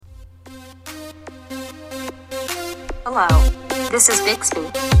Hello, this is Bixby.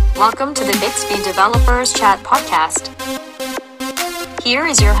 Welcome to the Bixby Developers Chat podcast. Here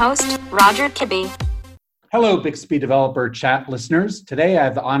is your host, Roger Kibbe. Hello, Bixby Developer Chat listeners. Today I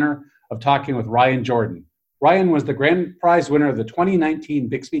have the honor of talking with Ryan Jordan. Ryan was the grand prize winner of the 2019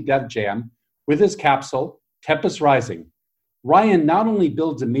 Bixby Dev Jam with his capsule, Tempest Rising. Ryan not only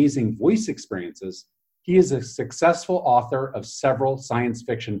builds amazing voice experiences, he is a successful author of several science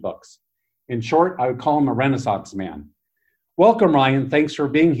fiction books. In short, I would call him a Renaissance man. Welcome, Ryan. Thanks for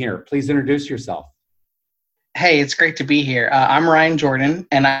being here. Please introduce yourself. Hey, it's great to be here. I'm Ryan Jordan,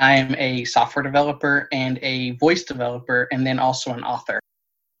 and I am a software developer and a voice developer, and then also an author.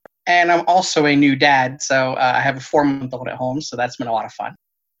 And I'm also a new dad, so I have a 4-month-old at home, so that's been a lot of fun.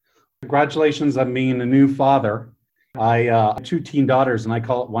 Congratulations on being a new father. I have 2 teen daughters, and I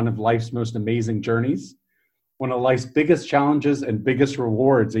call it one of life's most amazing journeys. One of life's biggest challenges and biggest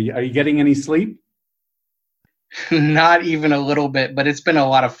rewards. Are you getting any sleep? Not even a little bit, but it's been a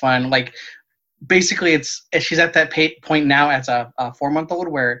lot of fun. Like, basically, she's at that point now as a 4-month-old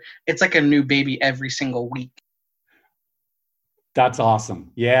where it's like a new baby every single week. That's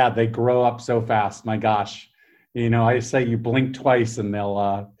awesome. Yeah, they grow up so fast. My gosh. You know, I say you blink twice and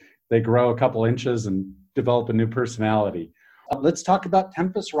they grow a couple inches and develop a new personality. Let's talk about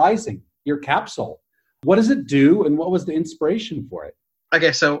Tempest Rising, your capsule. What does it do, and what was the inspiration for it?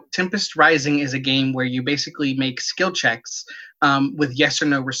 Okay, so Tempest Rising is a game where you basically make skill checks with yes or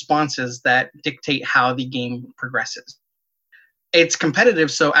no responses that dictate how the game progresses. It's competitive,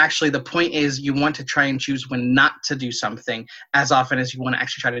 so actually the point is you want to try and choose when not to do something as often as you want to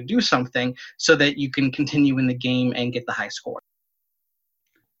actually try to do something so that you can continue in the game and get the high score.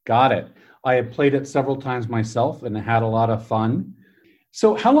 Got it. I have played it several times myself and had a lot of fun.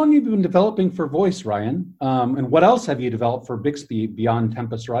 So how long have you been developing for voice, Ryan? And what else have you developed for Bixby beyond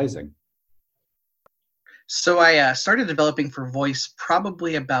Tempest Rising? So I started developing for voice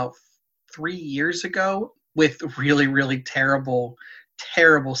probably about 3 years ago with really, really terrible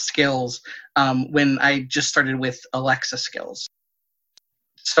skills when I just started with Alexa skills.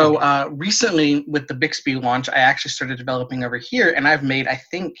 So recently with the Bixby launch, I actually started developing over here, and I've made, I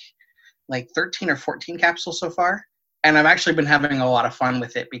think, like 13 or 14 capsules so far. And I've actually been having a lot of fun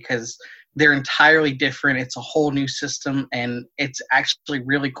with it because they're entirely different. It's a whole new system, and it's actually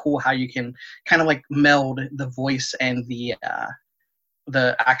really cool how you can kind of like meld the voice and the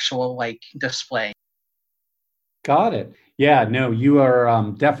actual like display. Got it. Yeah, no, you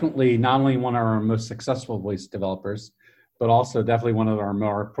are definitely not only one of our most successful voice developers, but also definitely one of our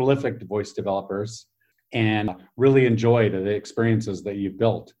more prolific voice developers, and really enjoyed the experiences that you've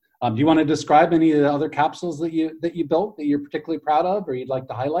built. Do you want to describe any of the other capsules that you built that you're particularly proud of or you'd like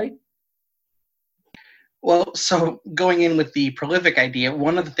to highlight? So going in with the prolific idea,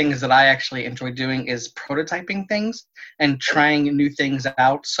 one of the things that I actually enjoy doing is prototyping things and trying new things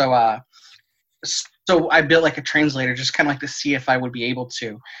out. So I built like a translator just kind of like to see if I would be able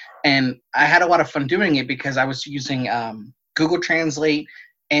to. And I had a lot of fun doing it because I was using Google Translate,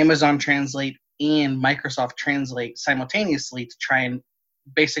 Amazon Translate, and Microsoft Translate simultaneously to try and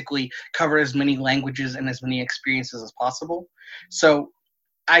basically cover as many languages and as many experiences as possible. So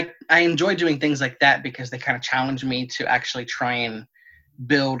I enjoy doing things like that because they kind of challenge me to actually try and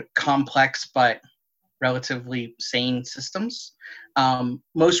build complex but relatively sane systems.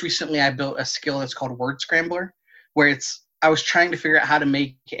 Most recently, I built a skill that's called Word Scrambler, where I was trying to figure out how to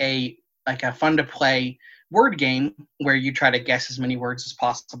make a fun to play word game where you try to guess as many words as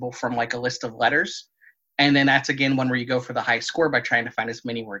possible from like a list of letters. And then that's, again, one where you go for the high score by trying to find as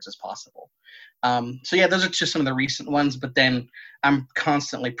many words as possible. So yeah, those are just some of the recent ones, but then I'm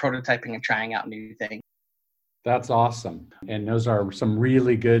constantly prototyping and trying out new things. That's awesome. And those are some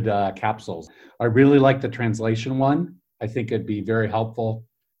really good capsules. I really like the translation one. I think it'd be very helpful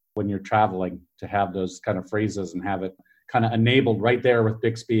when you're traveling to have those kind of phrases and have it kind of enabled right there with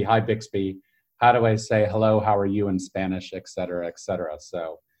Bixby. Hi, Bixby. How do I say hello, how are you in Spanish, et cetera, et cetera.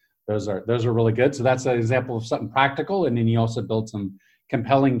 So those are really good. So that's an example of something practical. And then you also build some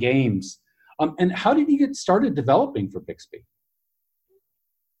compelling games. And how did you get started developing for Bixby?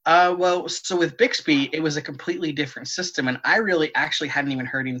 So with Bixby, it was a completely different system, and I really actually hadn't even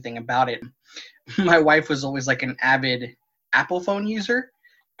heard anything about it. My wife was always like an avid Apple phone user,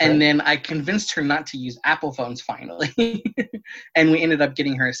 and then I convinced her not to use Apple phones finally, and we ended up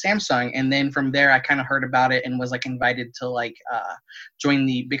getting her a Samsung. And then from there, I kind of heard about it and was like invited to join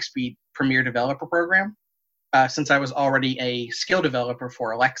the Bixby Premier Developer Program, since I was already a skill developer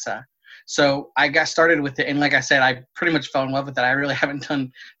for Alexa. So I got started with it, and like I said, I pretty much fell in love with it. I really haven't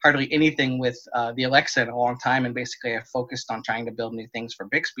done hardly anything with the Alexa in a long time, and basically I focused on trying to build new things for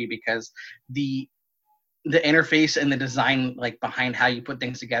Bixby because the the interface and the design like behind how you put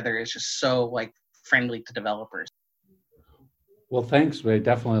things together is just so like friendly to developers. Well, thanks. We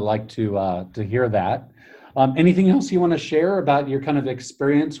definitely like to hear that. Anything else you want to share about your kind of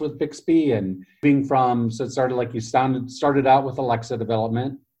experience with Bixby and being from, so it started like you started out with Alexa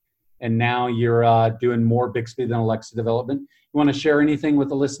development, and now you're doing more Bixby than Alexa development. You want to share anything with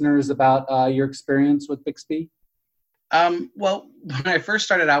the listeners about your experience with Bixby? Well, when I first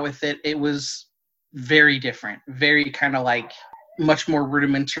started out with it, it was very different, very kind of like much more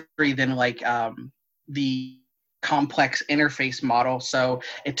rudimentary than like the complex interface model. So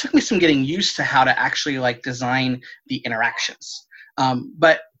it took me some getting used to how to actually like design the interactions.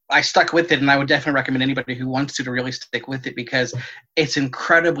 But I stuck with it, and I would definitely recommend anybody who wants to really stick with it, because it's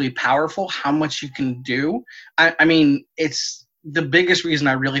incredibly powerful how much you can do. I mean, it's the biggest reason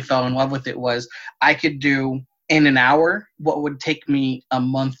I really fell in love with it was I could do in an hour what would take me a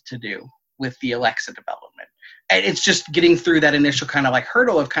month to do with the Alexa development. And it's just getting through that initial kind of like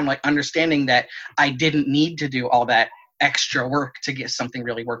hurdle of kind of like understanding that I didn't need to do all that extra work to get something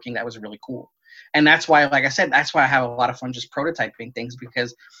really working that was really cool. And that's why, like I said, that's why I have a lot of fun just prototyping things,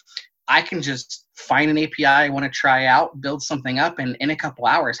 because I can just find an API I want to try out, build something up, and in a couple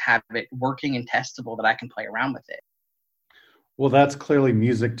hours have it working and testable that I can play around with it. Well, that's clearly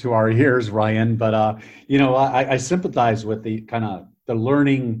music to our ears, Ryan. But, I sympathize with the kind of the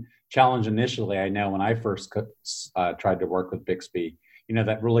learning challenge initially. I know when I first tried to work with Bixby,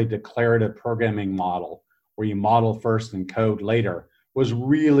 that really declarative programming model where you model first and code later was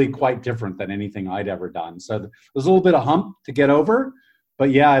really quite different than anything I'd ever done. So there's a little bit of hump to get over.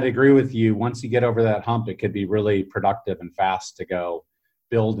 But yeah, I'd agree with you. Once you get over that hump, it could be really productive and fast to go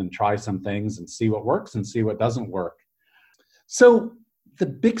build and try some things and see what works and see what doesn't work. So the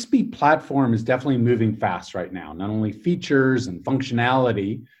Bixby platform is definitely moving fast right now, not only features and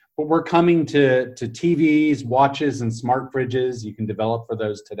functionality, but we're coming to TVs, watches, and smart fridges. You can develop for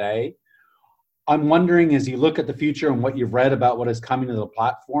those today. I'm wondering, as you look at the future and what you've read about what is coming to the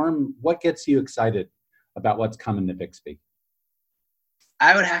platform, what gets you excited about what's coming to Bixby?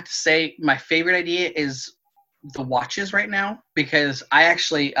 I would have to say my favorite idea is the watches right now, because I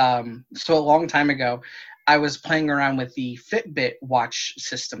actually, so a long time ago, I was playing around with the Fitbit watch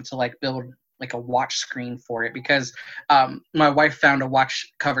system to like build like a watch screen for it, because my wife found a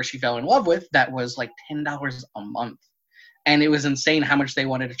watch cover she fell in love with that was like $10 a month. And it was insane how much they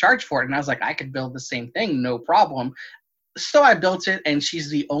wanted to charge for it. And I was like, I could build the same thing, no problem. So I built it, and she's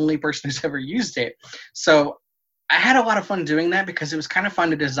the only person who's ever used it. So I had a lot of fun doing that, because it was kind of fun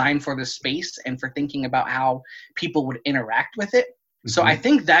to design for the space and for thinking about how people would interact with it. Mm-hmm. So I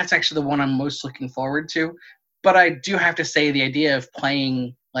think that's actually the one I'm most looking forward to. But I do have to say the idea of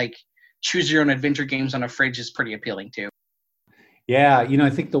playing like choose your own adventure games on a fridge is pretty appealing too. Yeah, I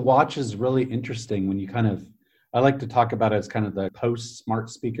think the watch is really interesting when you I like to talk about it as kind of the post smart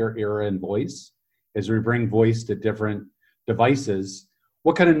speaker era in voice. As we bring voice to different devices,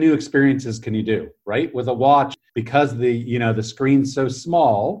 what kind of new experiences can you do, right? With a watch, because the screen's so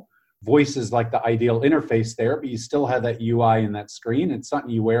small, voice is like the ideal interface there, but you still have that UI in that screen. It's something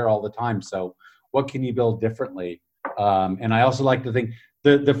you wear all the time. So what can you build differently? And I also like to think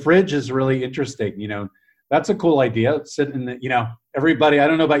the fridge is really interesting. That's a cool idea. Sit in the, everybody, I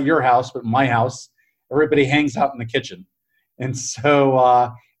don't know about your house, but my house, everybody hangs out in the kitchen. And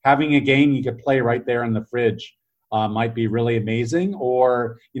so having a game you could play right there in the fridge might be really amazing.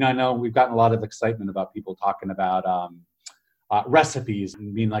 Or, I know we've gotten a lot of excitement about people talking about recipes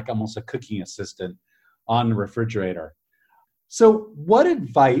and being like almost a cooking assistant on the refrigerator. So what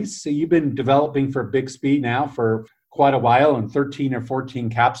advice, so you've been developing for Bixby now for quite a while, and 13 or 14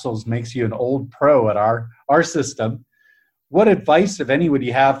 capsules makes you an old pro at our system. What advice, if any, would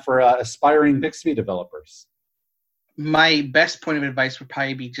you have for aspiring Bixby developers? My best point of advice would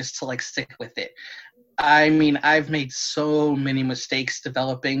probably be just to like stick with it. I mean, I've made so many mistakes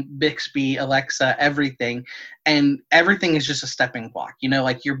developing Bixby, Alexa, everything, and everything is just a stepping block.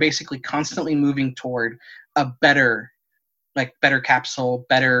 Like you're basically constantly moving toward a better capsule,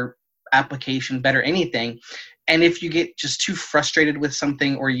 better application, better anything. And if you get just too frustrated with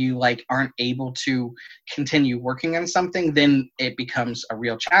something, or you like aren't able to continue working on something, then it becomes a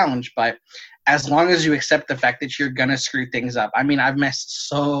real challenge. But as long as you accept the fact that you're going to screw things up. I mean, I've messed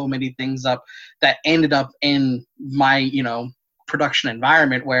so many things up that ended up in my, production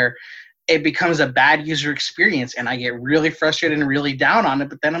environment where it becomes a bad user experience, and I get really frustrated and really down on it.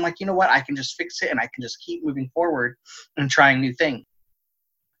 But then I'm like, you know what? I can just fix it, and I can just keep moving forward and trying new things.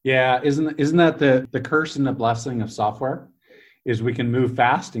 Yeah, isn't that the curse and the blessing of software? Is we can move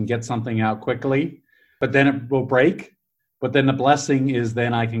fast and get something out quickly, but then it will break. But then the blessing is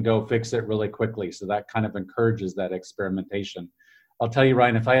then I can go fix it really quickly. So that kind of encourages that experimentation. I'll tell you,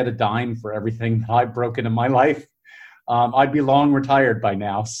 Ryan, if I had a dime for everything that I've broken in my life, I'd be long retired by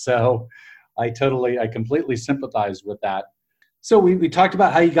now. So I completely sympathize with that. So we talked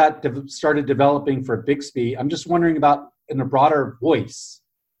about how you started developing for Bixby. I'm just wondering about in a broader voice.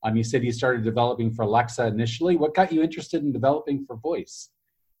 You said you started developing for Alexa initially. What got you interested in developing for voice?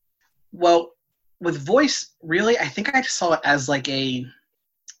 Well, with voice, really, I think I just saw it as like an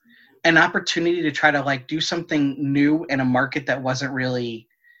opportunity to try to like do something new in a market that wasn't really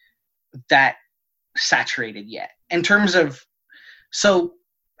that saturated yet. In terms of, so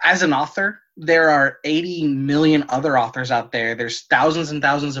as an author, there are 80 million other authors out there. There's thousands and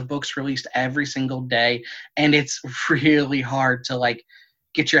thousands of books released every single day. And it's really hard to like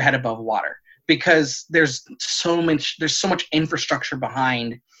get your head above water because there's so much infrastructure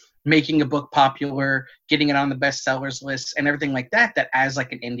behind making a book popular, getting it on the bestsellers list and everything like that, that as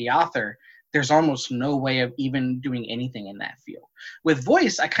like an indie author, there's almost no way of even doing anything in that field. With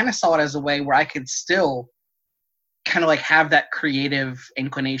voice, I kind of saw it as a way where I could still kind of like have that creative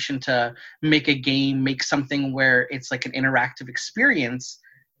inclination to make a game, make something where it's like an interactive experience,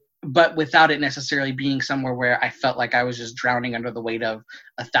 but without it necessarily being somewhere where I felt like I was just drowning under the weight of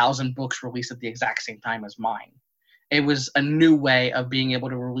 1,000 books released at the exact same time as mine. It was a new way of being able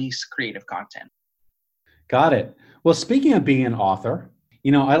to release creative content. Got it. Well, speaking of being an author,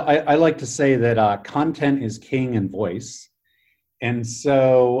 I like to say that content is king in voice. And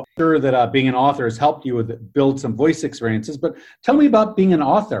so I'm sure that being an author has helped you build some voice experiences. But tell me about being an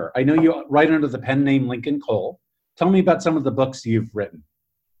author. I know you write under the pen name Lincoln Cole. Tell me about some of the books you've written.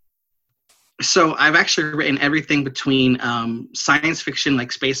 So I've actually written everything between science fiction,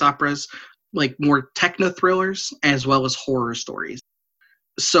 like space operas, like more techno thrillers, as well as horror stories.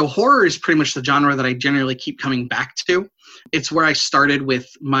 So horror is pretty much the genre that I generally keep coming back to. It's where I started with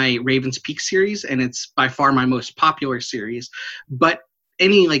my Raven's Peak series, and it's by far my most popular series. But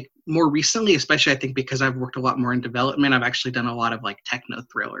any like more recently, especially I think because I've worked a lot more in development, I've actually done a lot of like techno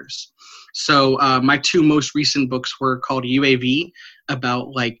thrillers. So my two most recent books were called UAV,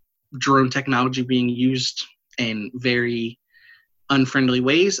 about like drone technology being used in very unfriendly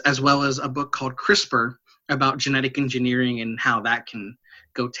ways, as well as a book called CRISPR about genetic engineering and how that can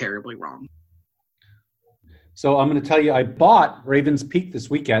go terribly wrong. So I'm going to tell you, I bought Raven's Peak this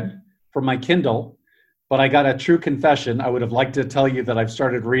weekend for my Kindle, but I got a true confession. I would have liked to tell you that I've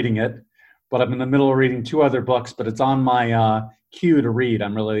started reading it, but I'm in the middle of reading two other books, but it's on my queue to read.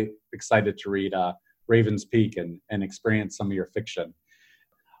 I'm really excited to read Raven's Peak and experience some of your fiction.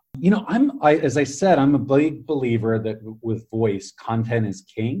 As I said, I'm a big believer that with voice, content is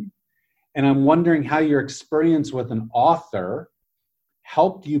king. And I'm wondering how your experience with an author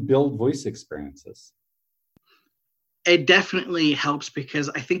helped you build voice experiences. It definitely helps because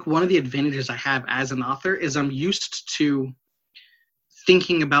I think one of the advantages I have as an author is I'm used to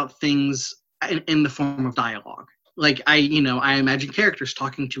thinking about things in the form of dialogue. Like I imagine characters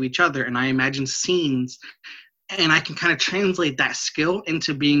talking to each other, and I imagine scenes. And I can kind of translate that skill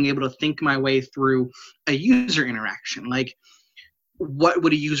into being able to think my way through a user interaction. Like, what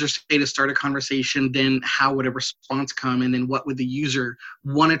would a user say to start a conversation? Then how would a response come? And then what would the user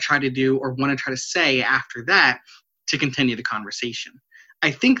want to try to do or want to try to say after that to continue the conversation?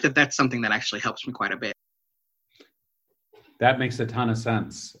 I think that that's something that actually helps me quite a bit. That makes a ton of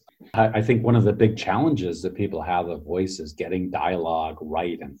sense. I think one of the big challenges that people have with voice is getting dialogue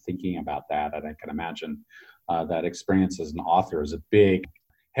right and thinking about that. And I can imagine that experience as an author is a big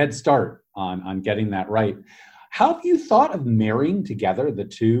head start on getting that right. How have you thought of marrying together the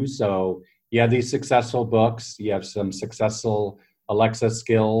two? So you have these successful books, you have some successful Alexa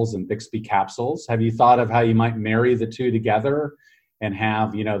skills and Bixby capsules. Have you thought of how you might marry the two together and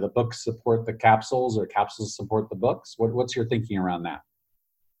have, the books support the capsules or capsules support the books? What's your thinking around that?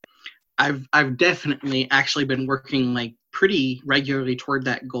 I've definitely actually been working like pretty regularly toward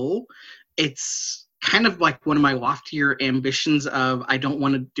that goal. It's kind of like one of my loftier ambitions of I don't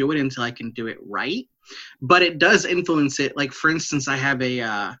want to do it until I can do it right, but it does influence it. Like for instance, I have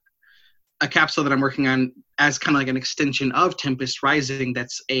a capsule that I'm working on as kind of like an extension of Tempest Rising.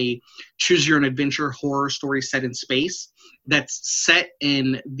 That's a choose your own adventure horror story set in space that's set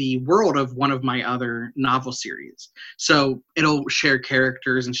in the world of one of my other novel series. So it'll share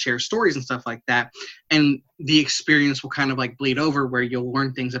characters and share stories and stuff like that. And the experience will kind of like bleed over where you'll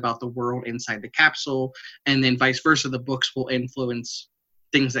learn things about the world inside the capsule. And then vice versa, the books will influence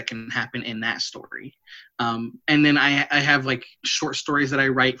things that can happen in that story. And then I have like short stories that I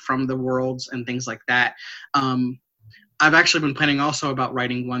write from the worlds and things like that. I've actually been planning also about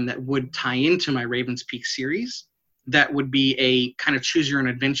writing one that would tie into my Raven's Peak series. that would be a kind of choose your own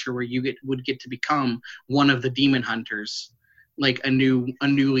adventure where you would get to become one of the demon hunters, like a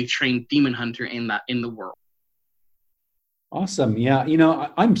newly trained demon hunter in the world. Awesome. Yeah.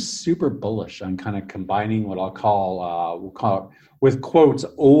 I'm super bullish on kind of combining what we'll call it with quotes,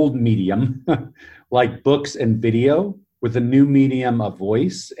 old medium, like books and video, with a new medium of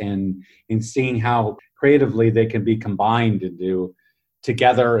voice, and in seeing how creatively they can be combined and do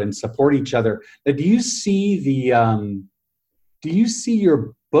together and support each other. Now, do you see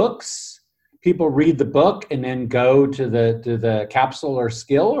your books? People read the book and then go to the capsule or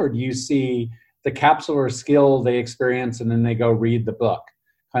skill, or do you see the capsule or skill they experience and then they go read the book?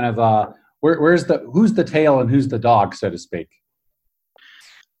 Kind of who's the tail and who's the dog, so to speak?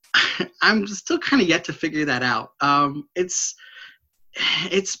 I'm still kind of yet to figure that out. It's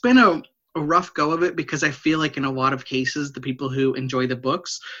been a rough go of it, because I feel like in a lot of cases, the people who enjoy the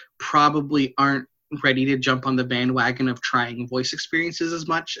books probably aren't ready to jump on the bandwagon of trying voice experiences as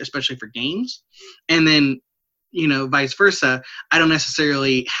much, especially for games. And then, vice versa, I don't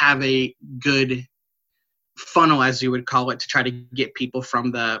necessarily have a good funnel, as you would call it, to try to get people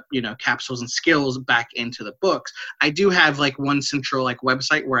from the capsules and skills back into the books. I do have like one central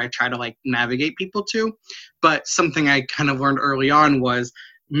website where I try to navigate people to, but something I kind of learned early on was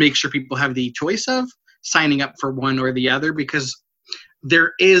make sure people have the choice of signing up for one or the other, because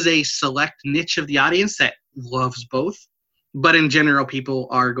there is a select niche of the audience that loves both, but in general people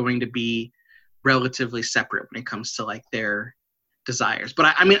are going to be relatively separate when it comes to their desires.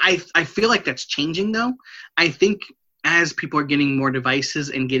 But I feel like that's changing though. I think as people are getting more devices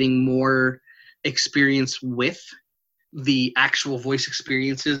and getting more experience with the actual voice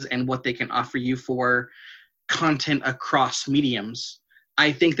experiences and what they can offer you for content across mediums,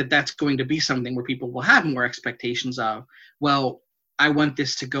 I think that that's going to be something where people will have more expectations of, well, I want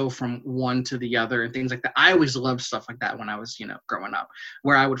this to go from one to the other and things like that. I always loved stuff like that when I was, growing up,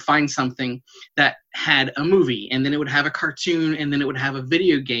 where I would find something that had a movie and then it would have a cartoon and then it would have a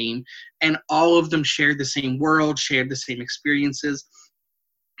video game, and all of them shared the same world, shared the same experiences.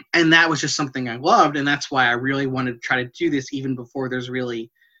 And that was just something I loved. And that's why I really wanted to try to do this even before there's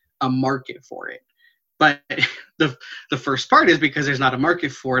really a market for it. But the first part is because there's not a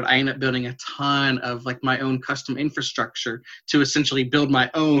market for it, I end up building a ton of my own custom infrastructure to essentially build my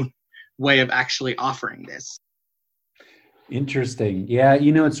own way of actually offering this. Interesting. Yeah,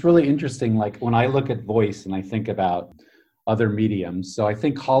 it's really interesting. When I look at voice and I think about other mediums, so I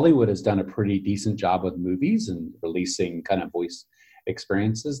think Hollywood has done a pretty decent job with movies and releasing kind of voice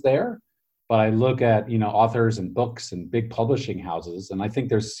experiences there. But I look at, authors and books and big publishing houses, and I think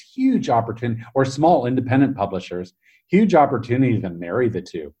there's huge opportunity, or small independent publishers, huge opportunity to marry the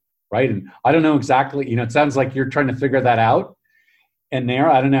two, right? And I don't know exactly, it sounds like you're trying to figure that out. And there,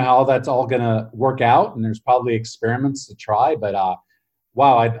 I don't know how that's all going to work out, and there's probably experiments to try, but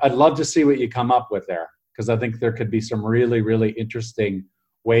wow, I'd love to see what you come up with there, because I think there could be some really, really interesting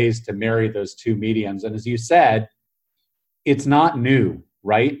ways to marry those two mediums. And as you said, it's not new,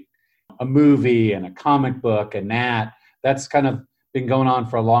 right? A movie and a comic book and that's kind of been going on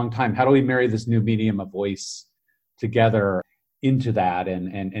for a long time. How do we marry this new medium of voice together into that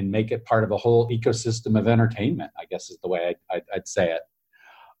and make it part of a whole ecosystem of entertainment, I guess is the way I'd say it.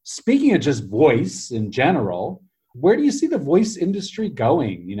 Speaking of just voice in general, where do you see the voice industry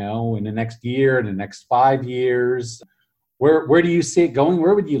going, in the next year, in the next 5 years? Where do you see it going?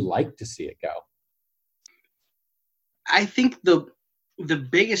 Where would you like to see it go? I think the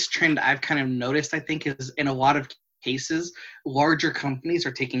biggest trend I've kind of noticed, I think, is in a lot of cases, larger companies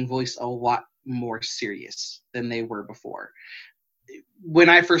are taking voice a lot more serious than they were before. When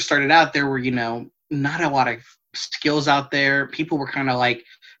I first started out, there were, not a lot of skills out there. People were kind of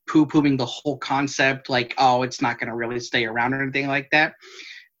poo-pooing the whole concept, oh, it's not going to really stay around or anything like that.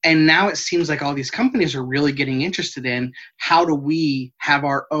 And now it seems like all these companies are really getting interested in how do we have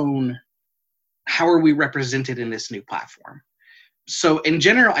our own, how are we represented in this new platform? So in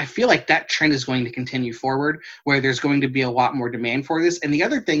general, I feel like that trend is going to continue forward, where there's going to be a lot more demand for this. And the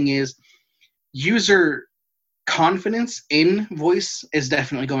other thing is user confidence in voice is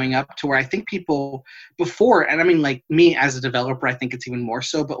definitely going up to where I think people before, and I mean me as a developer, I think it's even more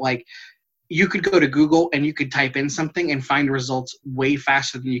so, but you could go to Google and you could type in something and find results way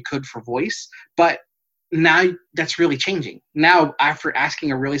faster than you could for voice. But now that's really changing. Now, after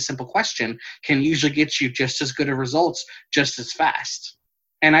asking a really simple question, can usually get you just as good of results just as fast.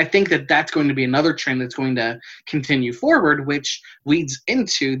 And I think that that's going to be another trend that's going to continue forward, which leads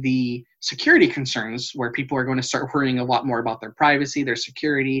into the security concerns, where people are going to start worrying a lot more about their privacy, their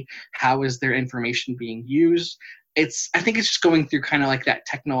security, how is their information being used. I think it's just going through kind of that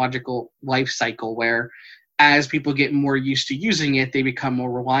technological life cycle where as people get more used to using it, they become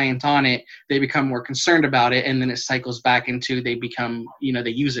more reliant on it, they become more concerned about it, and then it cycles back into they become,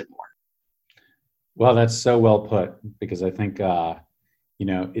 they use it more. Well, that's so well put, because I think,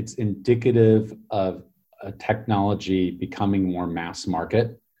 it's indicative of a technology becoming more mass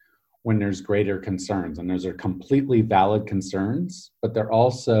market when there's greater concerns. And those are completely valid concerns, but they're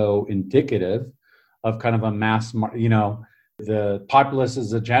also indicative of kind of a the populace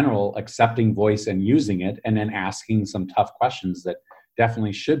as a general accepting voice and using it, and then asking some tough questions that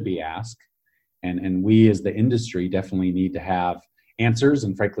definitely should be asked. And we as the industry definitely need to have answers,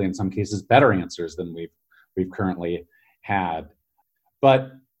 and frankly, in some cases, better answers than we've currently had.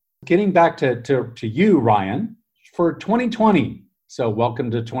 But getting back to you, Ryan, for 2020. So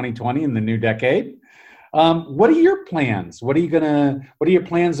welcome to 2020 in the new decade. What are your plans? What are your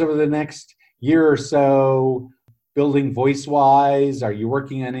plans over the next year or so? Building VoiceWise? Are you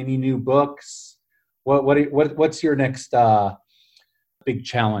working on any new books? What's your next big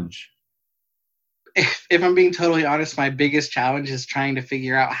challenge? If I'm being totally honest, my biggest challenge is trying to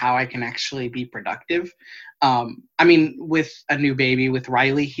figure out how I can actually be productive. With a new baby, with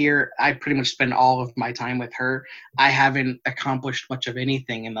Riley here, I pretty much spend all of my time with her. I haven't accomplished much of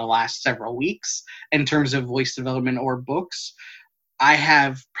anything in the last several weeks in terms of voice development or books. I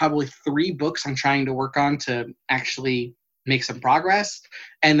have probably 3 books I'm trying to work on to actually make some progress.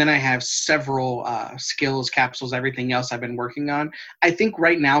 And then I have several skills, capsules, everything else I've been working on. I think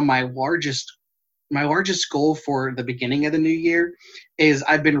right now my largest goal for the beginning of the new year is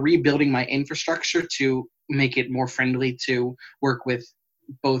I've been rebuilding my infrastructure to make it more friendly to work with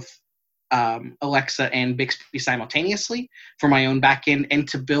both Alexa and Bixby simultaneously for my own backend, and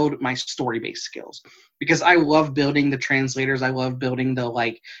to build my story-based skills. Because I love building the translators. I love building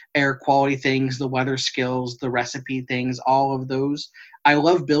the air quality things, the weather skills, the recipe things, all of those. I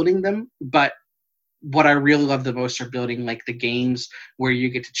love building them, but what I really love the most are building the games where you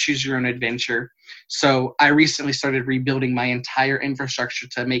get to choose your own adventure. So I recently started rebuilding my entire infrastructure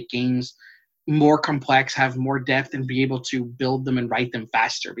to make games more complex, have more depth, and be able to build them and write them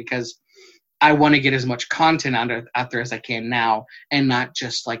faster, because I want to get as much content out there as I can now, and not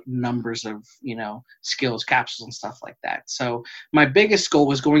just numbers of, skills, capsules, and stuff like that. So my biggest goal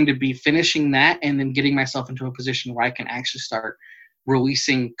was going to be finishing that, and then getting myself into a position where I can actually start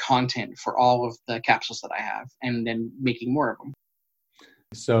releasing content for all of the capsules that I have, and then making more of them.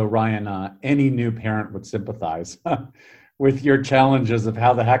 So Ryan, any new parent would sympathize with your challenges of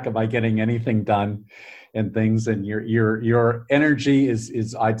how the heck am I getting anything done and things, and your energy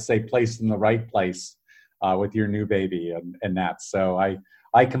is I'd say placed in the right place with your new baby and that. So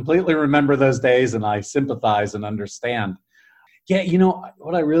I completely remember those days, and I sympathize and understand. Yeah,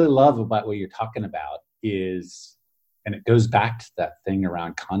 what I really love about what you're talking about is, and it goes back to that thing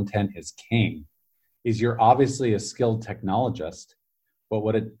around content is king, is you're obviously a skilled technologist, but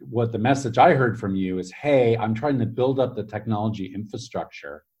what the message I heard from you is, hey, I'm trying to build up the technology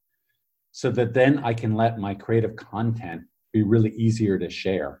infrastructure so that then I can let my creative content be really easier to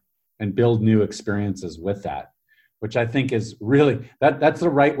share and build new experiences with that, which I think is really, that's the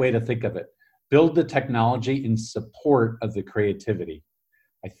right way to think of it. Build the technology in support of the creativity.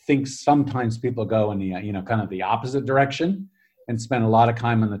 I think sometimes people go in the, kind of the opposite direction and spend a lot of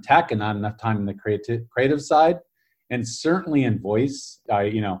time on the tech and not enough time on the creative side. And certainly in voice,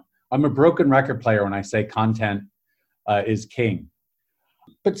 I'm a broken record player when I say content is king.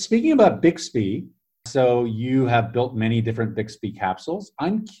 But speaking about Bixby, so you have built many different Bixby capsules.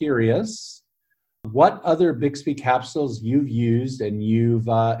 I'm curious what other Bixby capsules you've used and you've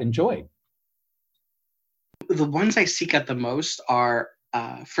enjoyed. The ones I seek out the most are,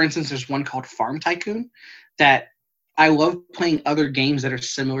 for instance, there's one called Farm Tycoon that I love playing other games that are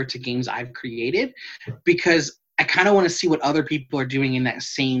similar to games I've created, because I kind of want to see what other people are doing in that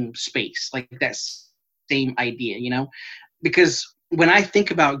same space, that same idea, because when I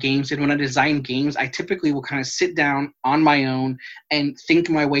think about games and when I design games, I typically will kind of sit down on my own and think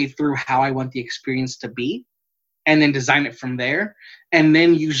my way through how I want the experience to be, and then design it from there. And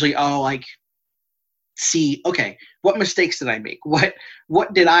then usually I'll see, okay, what mistakes did I make?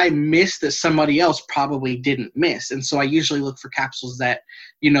 What did I miss that somebody else probably didn't miss? And so I usually look for capsules that,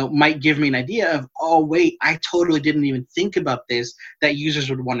 might give me an idea of, oh, wait, I totally didn't even think about this that users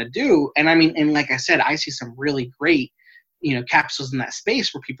would want to do. And and like I said, I see some really great, capsules in that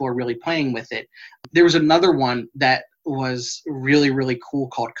space where people are really playing with it. There was another one that was really, really cool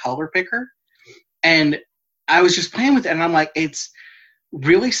called Color Picker. And I was just playing with it, and I'm like, it's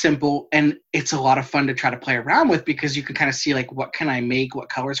really simple, and it's a lot of fun to try to play around with, because you can kind of see what can I make, what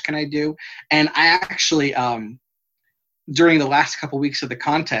colors can I do. And I actually during the last couple weeks of the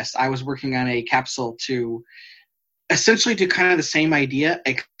contest, I was working on a capsule to essentially do kind of the same idea,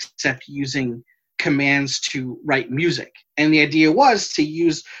 except using commands to write music. And the idea was to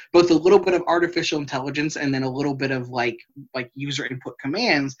use both a little bit of artificial intelligence and then a little bit of like user input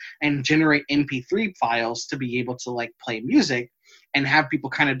commands and generate MP3 files to be able to like play music and have people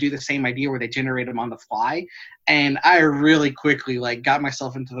kind of do the same idea where they generate them on the fly. And I really quickly like got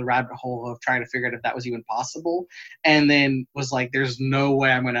myself into the rabbit hole of trying to figure out if that was even possible. And then was like, there's no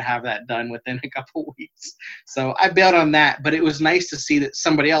way I'm going to have that done within a couple weeks. So I bailed on that, but it was nice to see that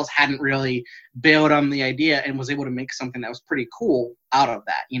somebody else hadn't really bailed on the idea and was able to make something that was pretty cool out of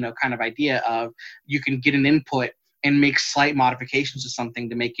that, you know, kind of idea of you can get an input and make slight modifications to something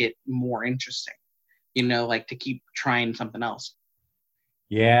to make it more interesting, you know, like to keep trying something else.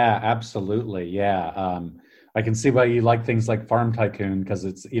 Yeah, absolutely. Yeah. I can see why you like things like Farm Tycoon, because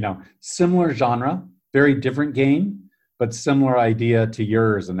it's, you know, similar genre, very different game, but similar idea to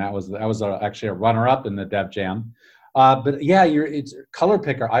yours. And that was actually a runner-up in the Dev Jam. But yeah, it's Color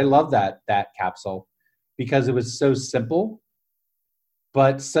Picker. I love that capsule because it was so simple,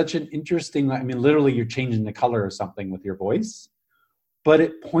 but such an interesting, I mean, literally you're changing the color of something with your voice, but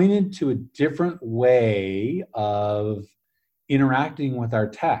it pointed to a different way of interacting with our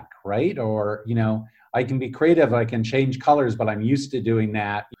tech, right? Or, you know, I can be creative, I can change colors, but I'm used to doing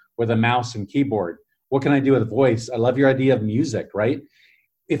that with a mouse and keyboard. What can I do with voice? I love your idea of music, right?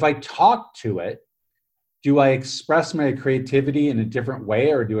 If I talk to it, do I express my creativity in a different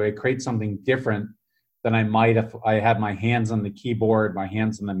way, or do I create something different than I might if I had my hands on the keyboard, my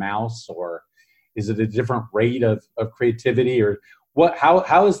hands on the mouse, or is it a different rate of creativity, or what?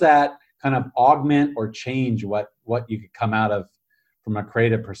 How is that kind of augment or change what you could come out of from a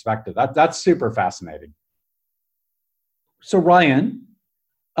creative perspective? That's super fascinating. So Ryan,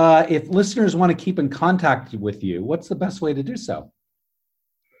 if listeners want to keep in contact with you, what's the best way to do so?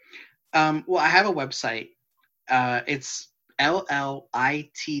 Well, I have a website. It's llitd.com.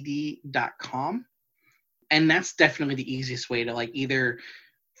 And that's definitely the easiest way to like either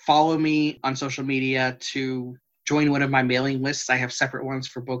follow me on social media, to join one of my mailing lists. I have separate ones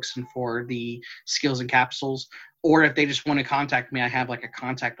for books and for the skills and capsules. Or if they just want to contact me, I have like a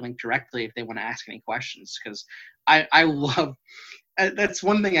contact link directly if they want to ask any questions. Because I love, that's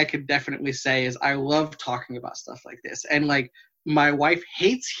one thing I could definitely say is I love talking about stuff like this. And like my wife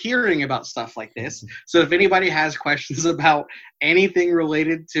hates hearing about stuff like this. So if anybody has questions about anything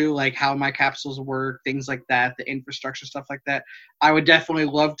related to like how my capsules work, things like that, the infrastructure, stuff like that, I would definitely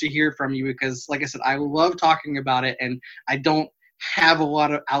love to hear from you because like I said, I love talking about it and I don't have a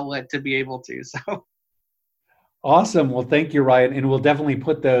lot of outlet to be able to. So awesome. Well, thank you, Ryan. And we'll definitely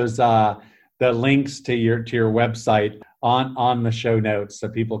put those, the links to your website on the show notes so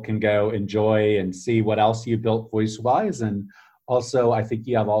people can go enjoy and see what else you built VoiceWise. And also, I think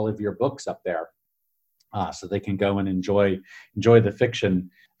you have all of your books up there, so they can go and enjoy the fiction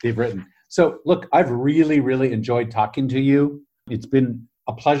they've written. So, look, I've really, really enjoyed talking to you. It's been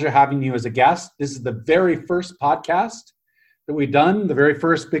a pleasure having you as a guest. This is the very first podcast that we've done, the very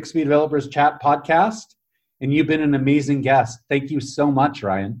first Bixby Developers Chat podcast, and you've been an amazing guest. Thank you so much,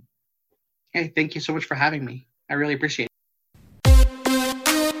 Ryan. Hey, thank you so much for having me. I really appreciate it.